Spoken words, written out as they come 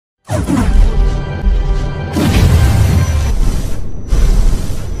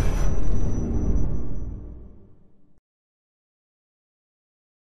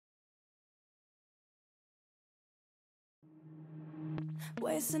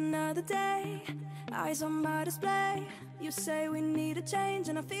It's another day, eyes on my display. You say we need a change,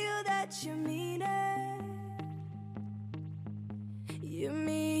 and I feel that you mean it. You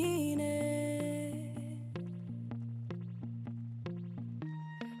mean it.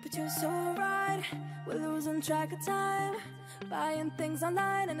 But you're so right, we're losing track of time, buying things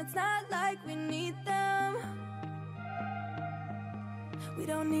online, and it's not like we need them. We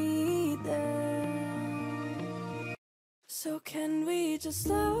don't need them. So can we just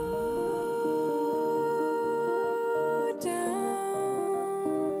slow down?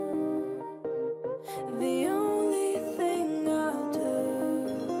 The only thing I'll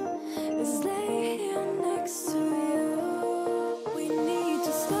do is lay here next to you. We need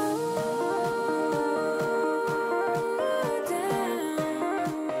to slow down.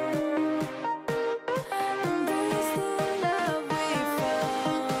 Embrace the love we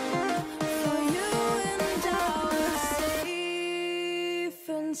found. For you and I were safe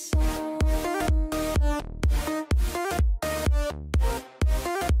and sound.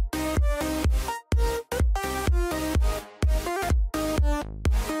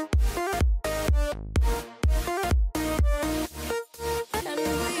 And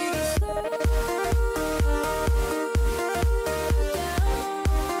we slow down.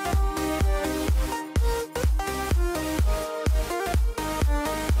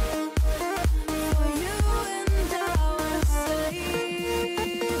 For you and I were safe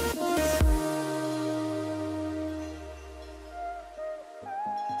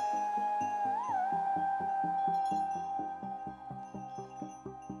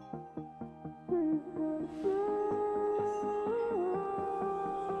and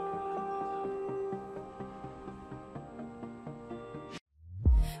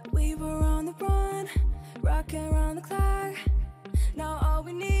we were on the run, rocking around the clock. Now all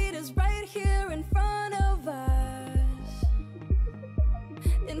we need is right here in front of us.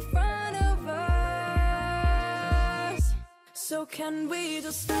 In front of us. So can we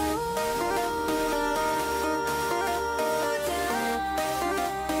just slow down?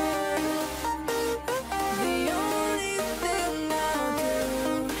 The only thing I'll do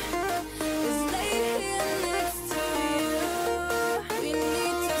is lay here next to you. We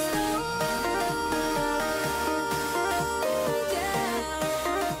need to slow down.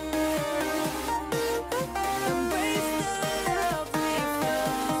 Embrace the love we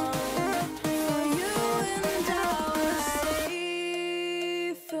found. For you and I were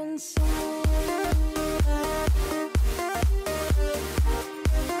safe and sound.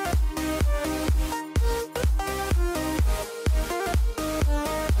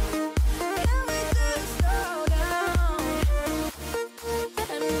 Can we just slow down?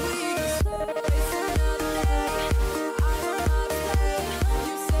 And we just slow waste another day. Eyes on my display.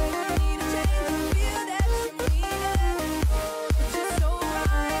 You say we need a change, and I feel that you mean it. But you're so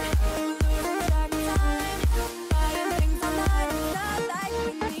right, we're losing track of time, buying things online, it's not like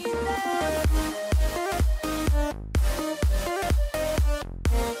we need them.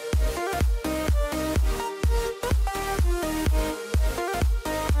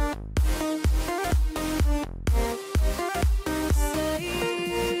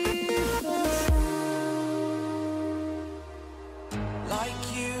 Like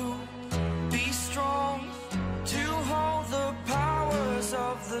you, be strong to hold the powers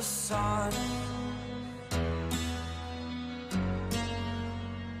of the sun.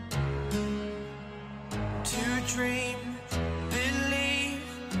 To dream, believe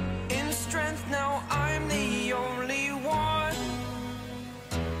in strength. Now I'm the only one,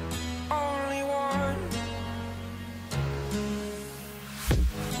 only one.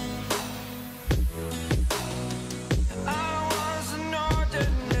 I was an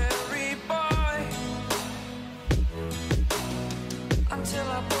ordinary boy until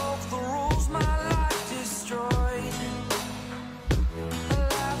I broke the rules. My life destroyed, a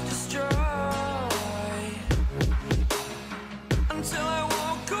life destroyed. Until I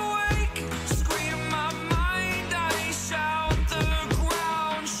woke awake, scream my mind, I shout, the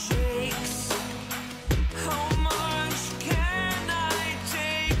ground shakes. How much can I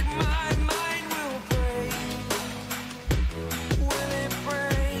take? My mind will break. Will it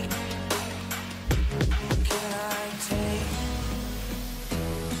break? Can I take?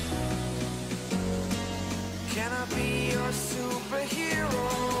 Can I be your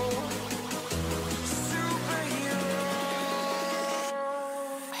superhero?